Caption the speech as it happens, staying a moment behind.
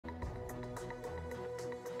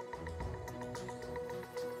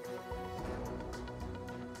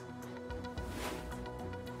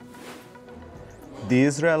The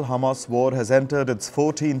Israel-Hamas war has entered its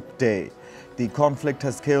 14th day. The conflict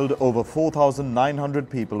has killed over 4,900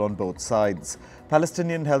 people on both sides.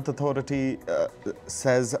 Palestinian Health Authority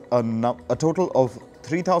says a total of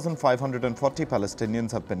 3,540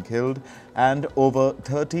 Palestinians have been killed and over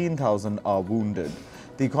 13,000 are wounded.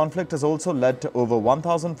 The conflict has also led to over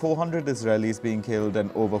 1,400 Israelis being killed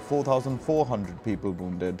and over 4,400 people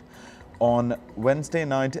wounded. On Wednesday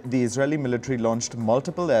night, the Israeli military launched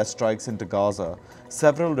multiple airstrikes into Gaza.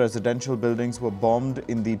 Several residential buildings were bombed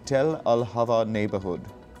in the Tel Al-Hawa neighborhood.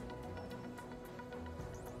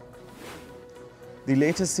 The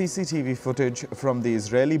latest CCTV footage from the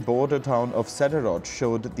Israeli border town of Sderot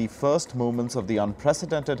showed the first moments of the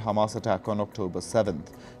unprecedented Hamas attack on October 7th.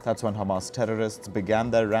 That's when Hamas terrorists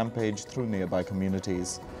began their rampage through nearby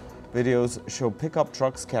communities. Videos show pickup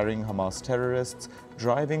trucks carrying Hamas terrorists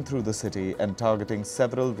driving through the city and targeting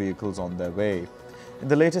several vehicles on their way. In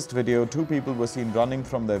the latest video, two people were seen running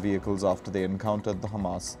from their vehicles after they encountered the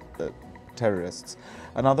Hamas terrorists.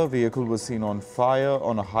 Another vehicle was seen on fire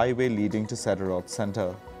on a highway leading to Sderot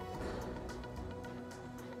center.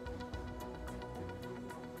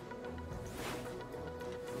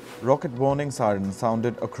 Rocket warning sirens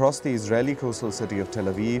sounded across the Israeli coastal city of Tel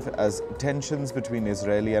Aviv as tensions between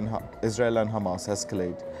Israel and Hamas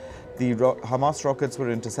escalate. The Hamas rockets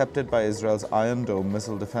were intercepted by Israel's Iron Dome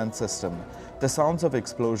missile defense system. The sounds of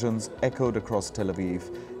explosions echoed across Tel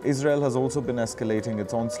Aviv. Israel has also been escalating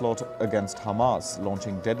its onslaught against Hamas,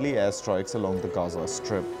 launching deadly airstrikes along the Gaza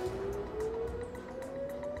Strip.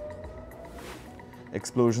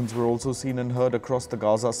 Explosions were also seen and heard across the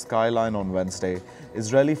Gaza skyline on Wednesday.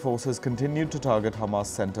 Israeli forces continued to target Hamas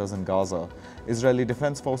centers in Gaza. Israeli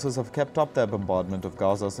defense forces have kept up their bombardment of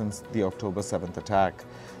Gaza since the October 7th attack.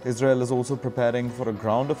 Israel is also preparing for a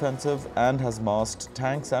ground offensive and has massed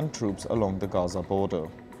tanks and troops along the Gaza border.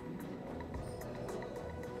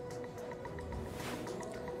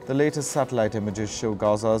 The latest satellite images show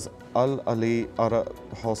Gaza's Al-Ali Ara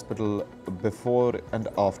hospital before and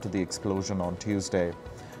after the explosion on Tuesday.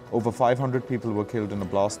 Over 500 people were killed in a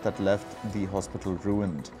blast that left the hospital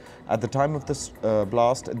ruined. At the time of this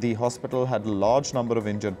blast, the hospital had a large number of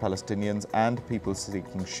injured Palestinians and people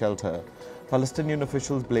seeking shelter. Palestinian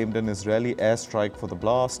officials blamed an Israeli airstrike for the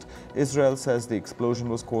blast. Israel says the explosion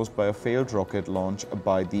was caused by a failed rocket launch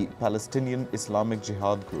by the Palestinian Islamic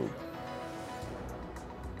Jihad group.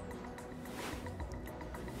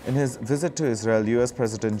 In his visit to Israel, US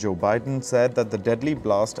President Joe Biden said that the deadly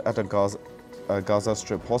blast at a Gaza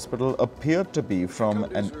Strip hospital appeared to be from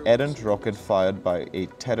an errant rocket fired by a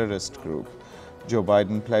terrorist group. Joe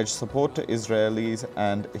Biden pledged support to Israelis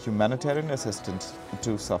and humanitarian assistance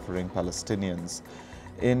to suffering Palestinians.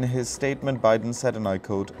 In his statement, Biden said, and I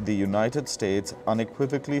quote, "The United States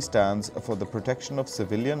unequivocally stands for the protection of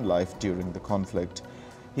civilian life during the conflict."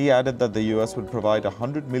 He added that the US would provide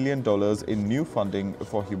 $100 million in new funding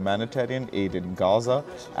for humanitarian aid in Gaza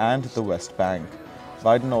and the West Bank.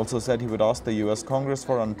 Biden also said he would ask the US Congress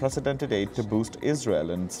for unprecedented aid to boost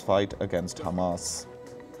Israel in its fight against Hamas.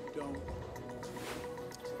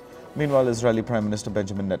 Meanwhile, Israeli Prime Minister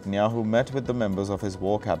Benjamin Netanyahu met with the members of his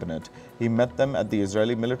war cabinet. He met them at the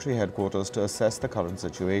Israeli military headquarters to assess the current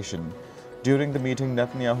situation. During the meeting,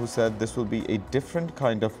 Netanyahu said this will be a different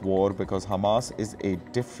kind of war because Hamas is a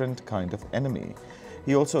different kind of enemy.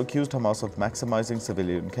 He also accused Hamas of maximizing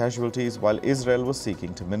civilian casualties while Israel was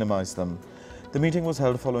seeking to minimize them. The meeting was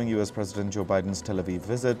held following US President Joe Biden's Tel Aviv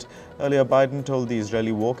visit. Earlier, Biden told the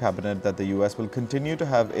Israeli war cabinet that the US will continue to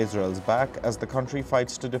have Israel's back as the country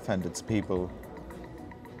fights to defend its people.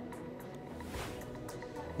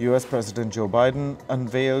 US President Joe Biden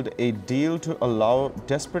unveiled a deal to allow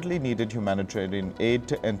desperately needed humanitarian aid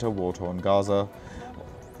to enter war-torn Gaza.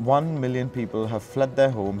 1 million people have fled their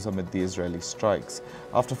homes amid the Israeli strikes.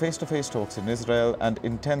 After face-to-face talks in Israel and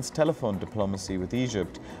intense telephone diplomacy with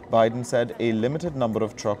Egypt, Biden said a limited number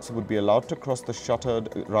of trucks would be allowed to cross the shuttered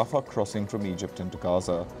Rafah crossing from Egypt into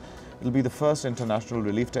Gaza. It will be the first international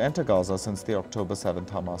relief to enter Gaza since the October 7th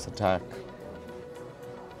Hamas attack.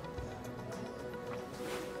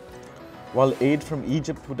 While aid from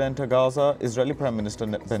Egypt would enter Gaza, Israeli Prime Minister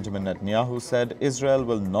Benjamin Netanyahu said Israel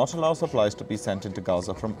will not allow supplies to be sent into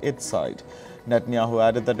Gaza from its side. Netanyahu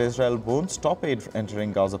added that Israel won't stop aid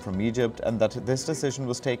entering Gaza from Egypt and that this decision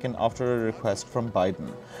was taken after a request from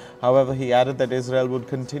Biden. However, he added that Israel would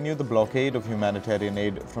continue the blockade of humanitarian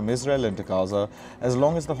aid from Israel into Gaza as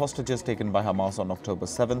long as the hostages taken by Hamas on October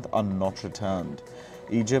 7th are not returned.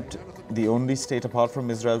 Egypt, the only state apart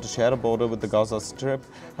from Israel to share a border with the Gaza Strip,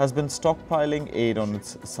 has been stockpiling aid on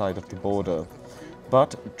its side of the border.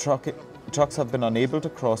 But trucks have been unable to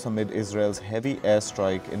cross amid Israel's heavy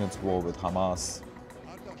airstrike in its war with Hamas.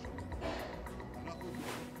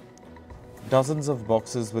 Dozens of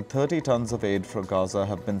boxes with 30 tons of aid for Gaza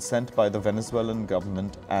have been sent by the Venezuelan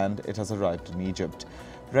government, and it has arrived in Egypt.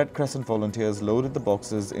 Red Crescent volunteers loaded the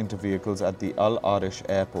boxes into vehicles at the Al Arish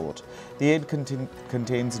airport. The aid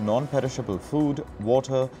contains non-perishable food,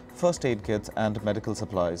 water, first aid kits and medical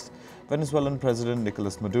supplies. Venezuelan President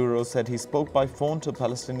Nicolas Maduro said he spoke by phone to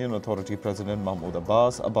Palestinian Authority President Mahmoud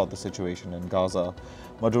Abbas about the situation in Gaza.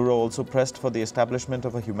 Maduro also pressed for the establishment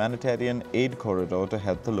of a humanitarian aid corridor to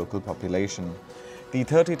help the local population. The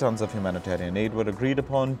 30 tons of humanitarian aid were agreed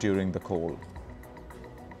upon during the call.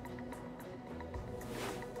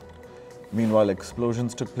 Meanwhile,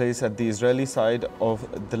 explosions took place at the Israeli side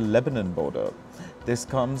of the Lebanon border. This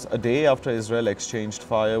comes a day after Israel exchanged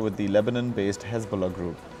fire with the Lebanon-based Hezbollah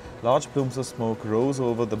group. Large plumes of smoke rose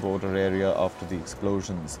over the border area after the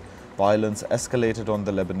explosions. Violence escalated on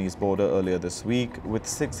the Lebanese border earlier this week, with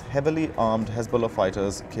 6 heavily armed Hezbollah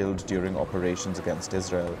fighters killed during operations against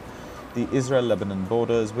Israel. The Israel-Lebanon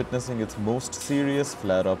border is witnessing its most serious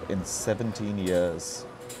flare-up in 17 years.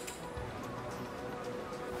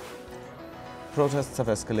 Protests have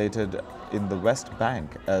escalated in the West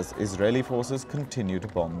Bank as Israeli forces continue to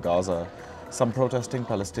bomb Gaza. Some protesting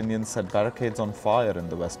Palestinians set barricades on fire in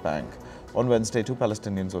the West Bank. On Wednesday, 2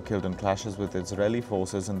 Palestinians were killed in clashes with Israeli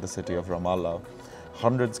forces in the city of Ramallah.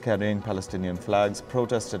 Hundreds carrying Palestinian flags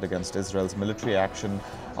protested against Israel's military action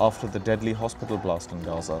after the deadly hospital blast in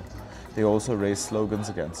Gaza. They also raised slogans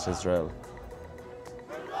against Israel.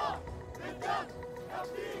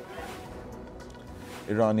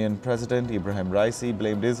 Iranian President Ebrahim Raisi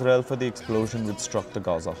blamed Israel for the explosion which struck the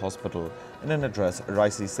Gaza hospital. In an address,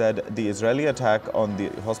 Raisi said the Israeli attack on the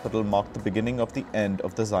hospital marked the beginning of the end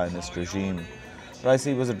of the Zionist regime.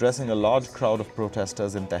 Raisi was addressing a large crowd of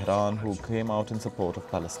protesters in Tehran who came out in support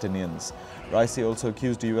of Palestinians. Raisi also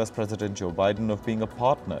accused US President Joe Biden of being a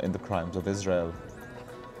partner in the crimes of Israel.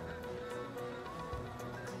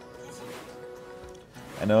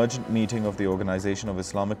 An urgent meeting of the Organization of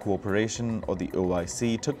Islamic Cooperation, or the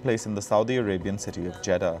OIC, took place in the Saudi Arabian city of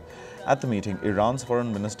Jeddah. At the meeting, Iran's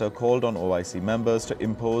foreign minister called on OIC members to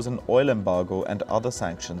impose an oil embargo and other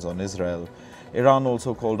sanctions on Israel. Iran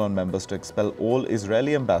also called on members to expel all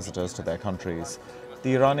Israeli ambassadors to their countries.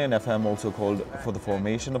 The Iranian FM also called for the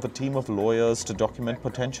formation of a team of lawyers to document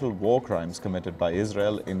potential war crimes committed by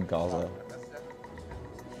Israel in Gaza.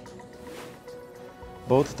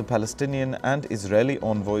 Both the Palestinian and Israeli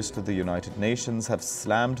envoys to the United Nations have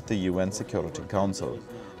slammed the UN Security Council.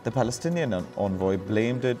 The Palestinian envoy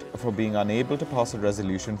blamed it for being unable to pass a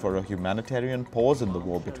resolution for a humanitarian pause in the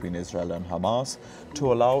war between Israel and Hamas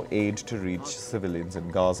to allow aid to reach civilians in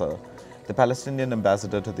Gaza. The Palestinian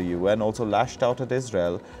ambassador to the UN also lashed out at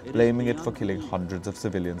Israel, blaming it for killing hundreds of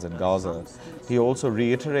civilians in Gaza. He also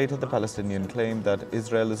reiterated the Palestinian claim that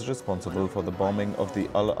Israel is responsible for the bombing of the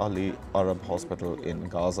Al-Ali Arab Hospital in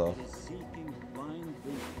Gaza.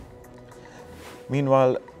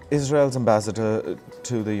 Meanwhile, Israel's ambassador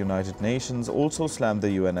to the United Nations also slammed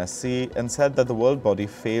the UNSC and said that the world body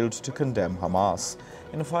failed to condemn Hamas.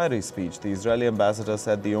 In a fiery speech, the Israeli ambassador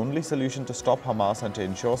said the only solution to stop Hamas and to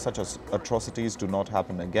ensure such atrocities do not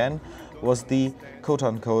happen again was the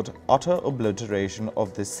quote-unquote utter obliteration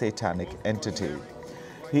of this satanic entity.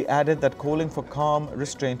 He added that calling for calm,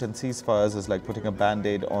 restraint and ceasefires is like putting a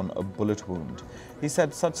band-aid on a bullet wound. He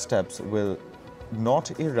said such steps will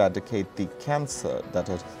not eradicate the cancer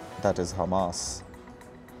that is Hamas.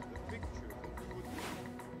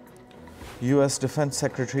 US Defense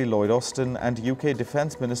Secretary Lloyd Austin and UK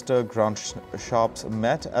Defense Minister Grant Shapps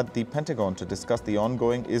met at the Pentagon to discuss the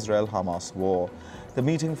ongoing Israel-Hamas war. The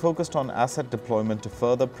meeting focused on asset deployment to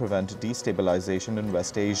further prevent destabilization in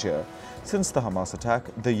West Asia. Since the Hamas attack,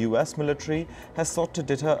 the US military has sought to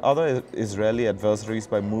deter other Israeli adversaries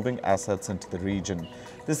by moving assets into the region.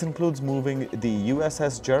 This includes moving the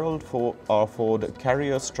USS Gerald R. Ford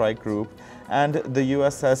Carrier Strike Group and the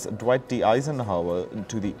USS Dwight D. Eisenhower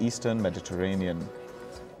to the eastern Mediterranean.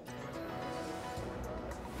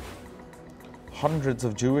 Hundreds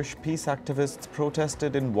of Jewish peace activists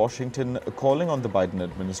protested in Washington, calling on the Biden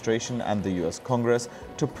administration and the US Congress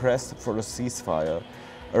to press for a ceasefire.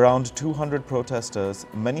 Around 200 protesters,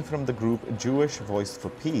 many from the group Jewish Voice for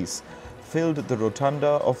Peace, filled the rotunda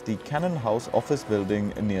of the Cannon House office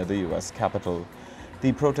building near the US Capitol.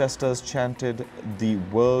 The protesters chanted, "The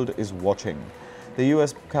world is watching." The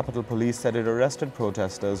US Capitol Police said it arrested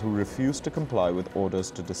protesters who refused to comply with orders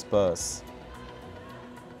to disperse.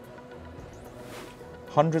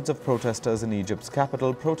 Hundreds of protesters in Egypt's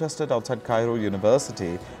capital protested outside Cairo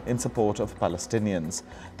University in support of Palestinians.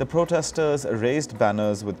 The protesters raised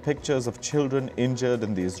banners with pictures of children injured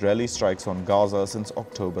in the Israeli strikes on Gaza since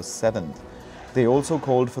October 7th. They also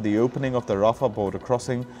called for the opening of the Rafah border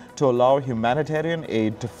crossing to allow humanitarian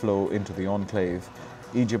aid to flow into the enclave.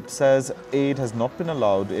 Egypt says aid has not been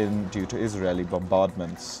allowed in due to Israeli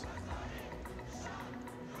bombardments.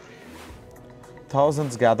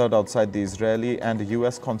 Thousands gathered outside the Israeli and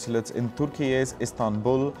US consulates in Turkey's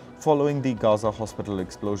Istanbul following the Gaza hospital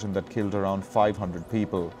explosion that killed around 500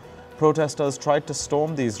 people. Protesters tried to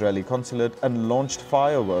storm the Israeli consulate and launched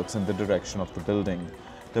fireworks in the direction of the building.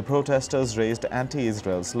 The protesters raised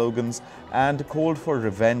anti-Israel slogans and called for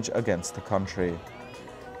revenge against the country.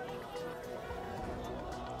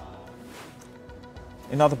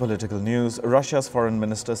 In other political news, Russia's Foreign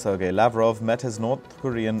Minister Sergey Lavrov met his North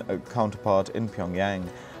Korean counterpart in Pyongyang.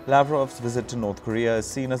 Lavrov's visit to North Korea is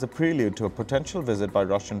seen as a prelude to a potential visit by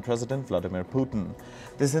Russian President Vladimir Putin.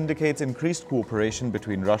 This indicates increased cooperation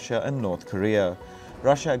between Russia and North Korea.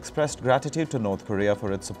 Russia expressed gratitude to North Korea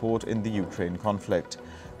for its support in the Ukraine conflict.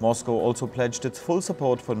 Moscow also pledged its full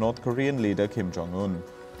support for North Korean leader Kim Jong-un.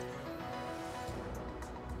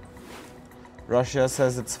 Russia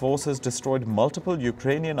says its forces destroyed multiple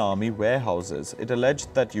Ukrainian army warehouses. It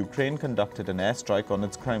alleged that Ukraine conducted an airstrike on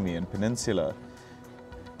its Crimean peninsula.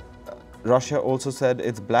 Russia also said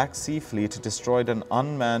its Black Sea fleet destroyed an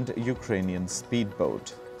unmanned Ukrainian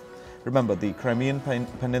speedboat. Remember, the Crimean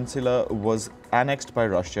peninsula was annexed by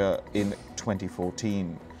Russia in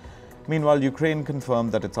 2014. Meanwhile, Ukraine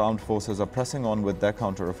confirmed that its armed forces are pressing on with their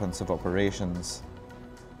counteroffensive operations.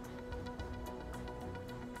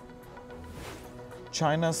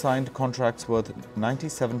 China signed contracts worth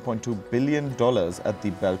 $97.2 billion at the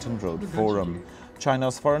Belt and Road Forum.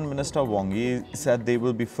 China's Foreign Minister Wang Yi said they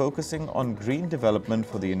will be focusing on green development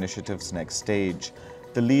for the initiative's next stage.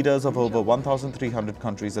 The leaders of over 1,300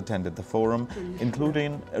 countries attended the forum,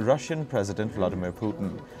 including Russian President Vladimir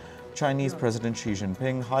Putin. Chinese President Xi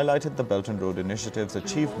Jinping highlighted the Belt and Road Initiative's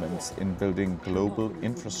achievements in building global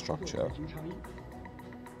infrastructure.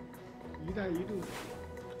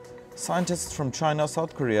 Scientists from China,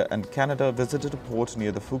 South Korea and Canada visited a port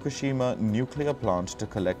near the Fukushima nuclear plant to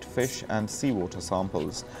collect fish and seawater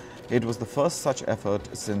samples. It was the first such effort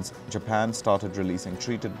since Japan started releasing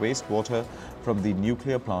treated wastewater from the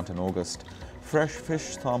nuclear plant in August. Fresh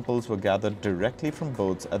fish samples were gathered directly from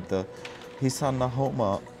boats at the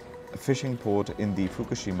Hisanahoma fishing port in the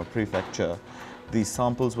Fukushima prefecture. These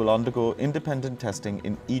samples will undergo independent testing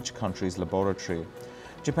in each country's laboratory.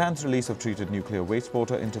 Japan's release of treated nuclear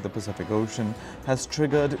wastewater into the Pacific Ocean has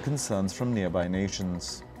triggered concerns from nearby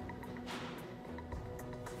nations.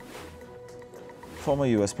 Former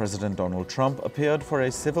US President Donald Trump appeared for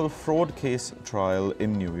a civil fraud case trial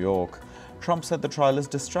in New York. Trump said the trial is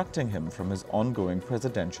distracting him from his ongoing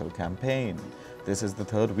presidential campaign. This is the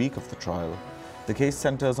third week of the trial. The case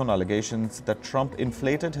centers on allegations that Trump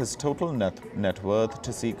inflated his total net worth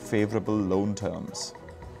to seek favorable loan terms.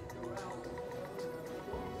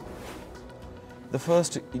 The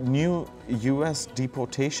first new U.S.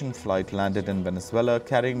 deportation flight landed in Venezuela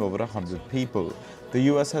carrying over 100 people. The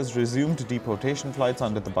U.S. has resumed deportation flights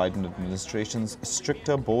under the Biden administration's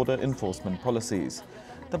stricter border enforcement policies.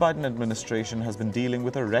 The Biden administration has been dealing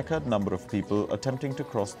with a record number of people attempting to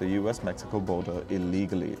cross the U.S.-Mexico border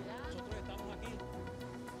illegally.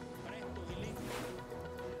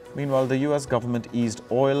 Meanwhile, the U.S. government eased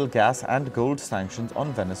oil, gas and gold sanctions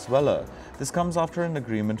on Venezuela. This comes after an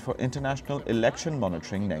agreement for international election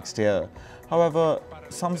monitoring next year. However,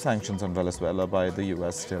 some sanctions on Venezuela by the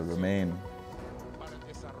U.S. still remain.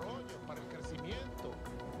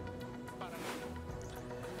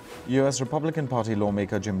 U.S. Republican Party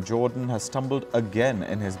lawmaker Jim Jordan has stumbled again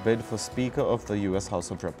in his bid for Speaker of the U.S.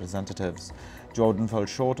 House of Representatives. Jordan fell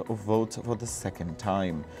short of votes for the second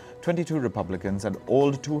time. 22 Republicans and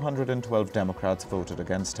all 212 Democrats voted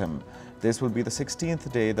against him. This will be the 16th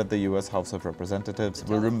day that the U.S. House of Representatives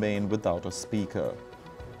will remain without a Speaker.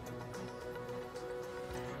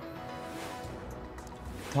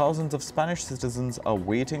 Thousands of Spanish citizens are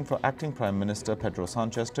waiting for acting Prime Minister Pedro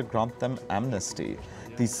Sanchez to grant them amnesty.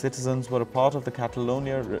 These citizens were a part of the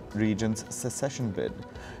Catalonia region's secession bid.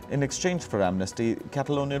 In exchange for amnesty,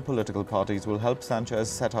 Catalonian political parties will help Sanchez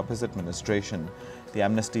set up his administration. The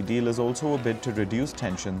amnesty deal is also a bid to reduce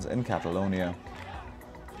tensions in Catalonia.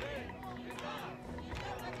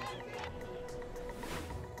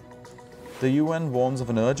 The UN warns of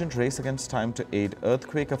an urgent race against time to aid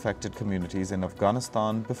earthquake-affected communities in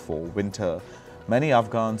Afghanistan before winter. Many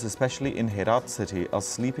Afghans, especially in Herat city, are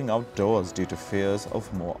sleeping outdoors due to fears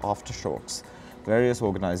of more aftershocks. Various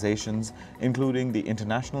organizations, including the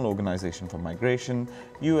International Organization for Migration,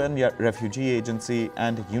 UN Refugee Agency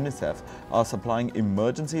and UNICEF, are supplying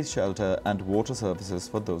emergency shelter and water services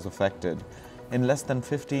for those affected. In less than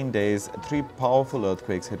 15 days, 3 powerful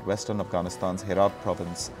earthquakes hit western Afghanistan's Herat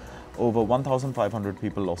province. Over 1,500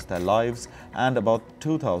 people lost their lives and about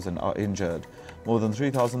 2,000 are injured. More than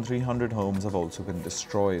 3,300 homes have also been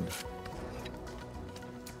destroyed.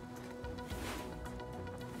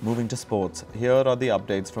 Moving to sports, here are the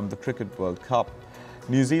updates from the Cricket World Cup.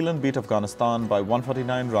 New Zealand beat Afghanistan by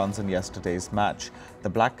 149 runs in yesterday's match. The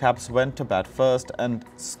Black Caps went to bat first and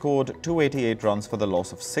scored 288 runs for the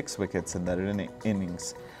loss of 6 wickets in their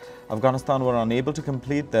innings. Afghanistan were unable to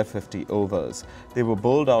complete their 50 overs. They were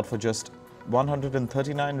bowled out for just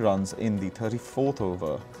 139 runs in the 34th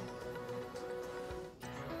over.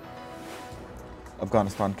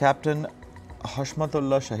 Afghanistan captain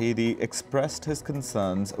Hashmatullah Shahidi expressed his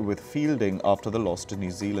concerns with fielding after the loss to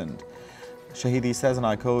New Zealand. Shahidi says, and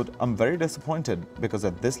I quote, "I'm very disappointed because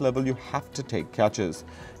at this level you have to take catches."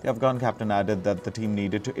 The Afghan captain added that the team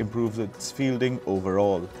needed to improve its fielding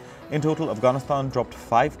overall. In total, Afghanistan dropped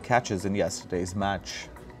 5 catches in yesterday's match.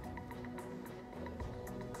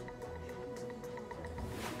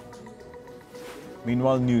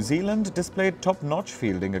 Meanwhile, New Zealand displayed top-notch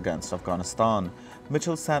fielding against Afghanistan.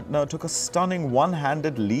 Mitchell Santner took a stunning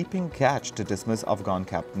one-handed leaping catch to dismiss Afghan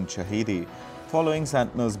captain Shahidi. Following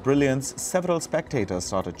Santner's brilliance, several spectators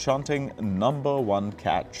started chanting, "Number 1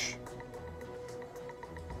 catch."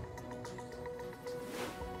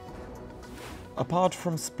 Apart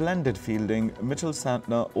from splendid fielding, Mitchell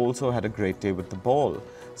Santner also had a great day with the ball.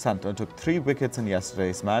 Santner took 3 wickets in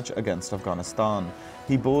yesterday's match against Afghanistan.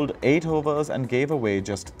 He bowled 8 overs and gave away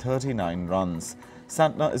just 39 runs.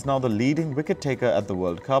 Santner is now the leading wicket-taker at the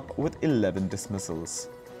World Cup with 11 dismissals.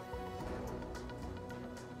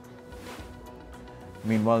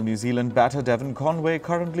 Meanwhile, New Zealand batter Devon Conway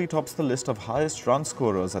currently tops the list of highest run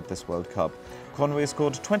scorers at this World Cup. Conway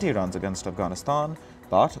scored 20 runs against Afghanistan,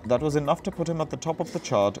 but that was enough to put him at the top of the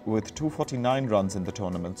chart with 249 runs in the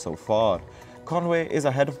tournament so far. Conway is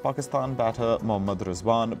ahead of Pakistan batter Mohammad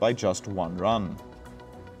Rizwan by just 1 run.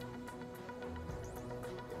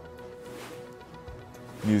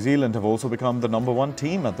 New Zealand have also become the number 1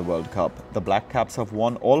 team at the World Cup. The Black Caps have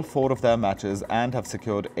won all 4 of their matches and have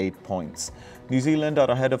secured 8 points. New Zealand are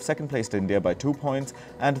ahead of second-placed India by 2 points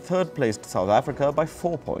and third-placed South Africa by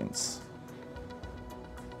 4 points.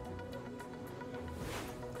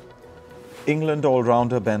 England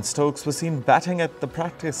all-rounder Ben Stokes was seen batting at the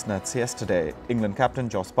practice nets yesterday. England captain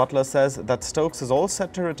Jos Buttler says that Stokes is all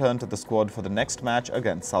set to return to the squad for the next match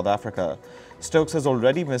against South Africa. Stokes has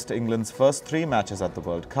already missed England's first 3 matches at the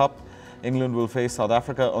World Cup. England will face South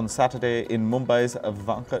Africa on Saturday in Mumbai's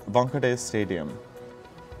Wankhede Stadium.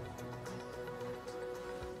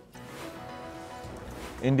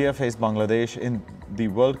 India faced Bangladesh in the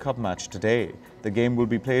World Cup match today. The game will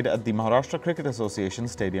be played at the Maharashtra Cricket Association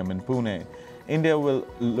Stadium in Pune. India will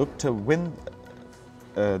look to win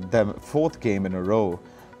their 4th game in a row.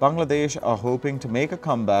 Bangladesh are hoping to make a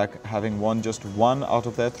comeback, having won just 1 out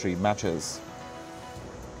of their 3 matches.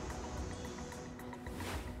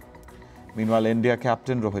 Meanwhile, India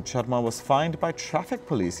captain Rohit Sharma was fined by traffic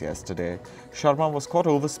police yesterday. Sharma was caught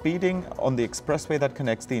overspeeding on the expressway that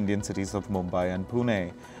connects the Indian cities of Mumbai and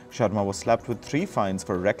Pune. Sharma was slapped with 3 fines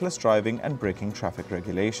for reckless driving and breaking traffic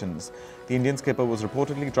regulations. The Indian skipper was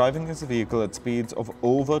reportedly driving his vehicle at speeds of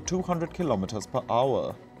over 200 kilometers per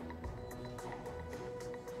hour.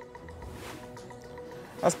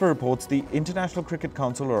 As per reports, the International Cricket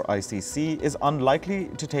Council, or ICC, is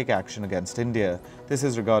unlikely to take action against India. This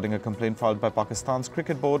is regarding a complaint filed by Pakistan's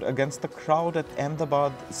cricket board against the crowd at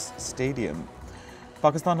Ahmedabad Stadium.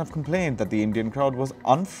 Pakistan have complained that the Indian crowd was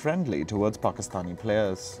unfriendly towards Pakistani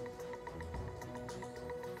players.